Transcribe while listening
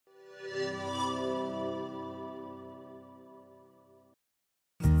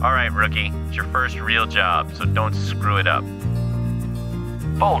Alright, rookie. It's your first real job, so don't screw it up.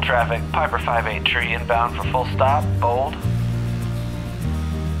 Bold traffic, Piper 5-8 tree inbound for full stop, bold.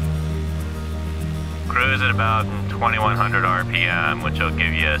 Cruise at about 2100 RPM, which will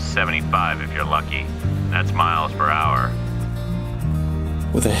give you 75 if you're lucky. That's miles per hour.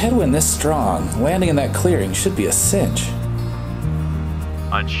 With a headwind this strong, landing in that clearing should be a cinch.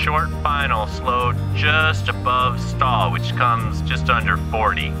 On short final, slow just above stall, which comes just under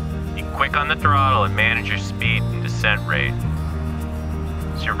 40. Be quick on the throttle and manage your speed and descent rate.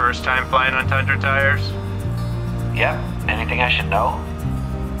 It's your first time flying on Tundra tires? Yep, anything I should know?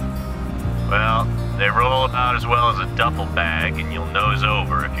 Well, they roll about as well as a duffel bag, and you'll nose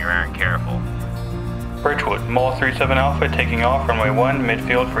over if you aren't careful. Birchwood, Mall 37 Alpha taking off runway 1,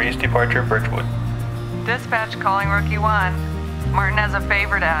 midfield for east departure, Birchwood. Dispatch calling Rookie 1. Martin has a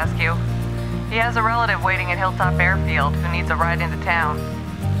favor to ask you. He has a relative waiting at Hilltop Airfield who needs a ride into town.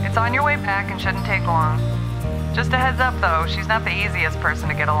 It's on your way back and shouldn't take long. Just a heads up though, she's not the easiest person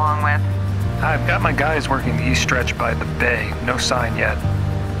to get along with. I've got my guys working the east stretch by the bay. No sign yet.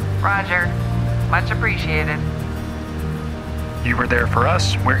 Roger. Much appreciated. You were there for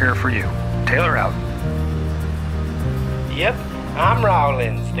us, we're here for you. Taylor out. Yep, I'm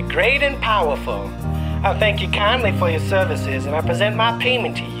Rawlins, the great and powerful. I thank you kindly for your services, and I present my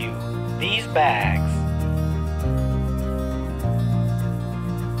payment to you. These bags.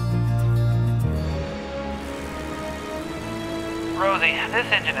 Rosie,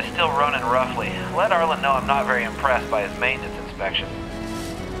 this engine is still running roughly. Let Arlen know I'm not very impressed by his maintenance inspection.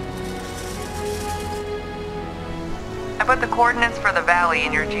 I put the coordinates for the valley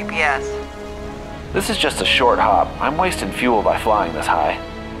in your GPS. This is just a short hop. I'm wasting fuel by flying this high.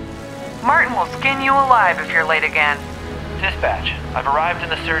 Martin will skin you alive if you're late again. Dispatch, I've arrived in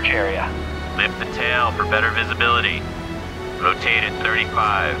the search area. Lift the tail for better visibility. Rotate at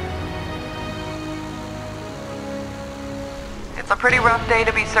 35. It's a pretty rough day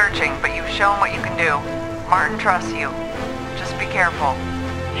to be searching, but you've shown what you can do. Martin trusts you. Just be careful.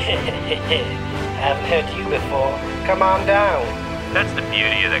 Haven't heard you before. Come on down. That's the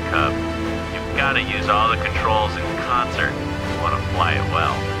beauty of the Cub. You've got to use all the controls in concert if you want to fly it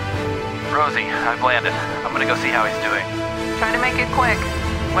well. Rosie, I've landed. I'm gonna go see how he's doing. Try to make it quick.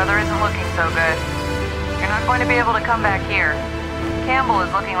 Weather isn't looking so good. You're not going to be able to come back here. Campbell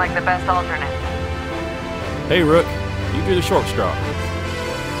is looking like the best alternate. Hey, Rook. You drew the short straw.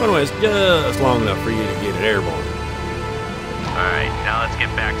 Anyway, it's just long enough for you to get it airborne. Alright, now let's get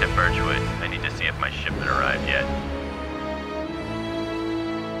back to Birchwood. I need to see if my shipment arrived.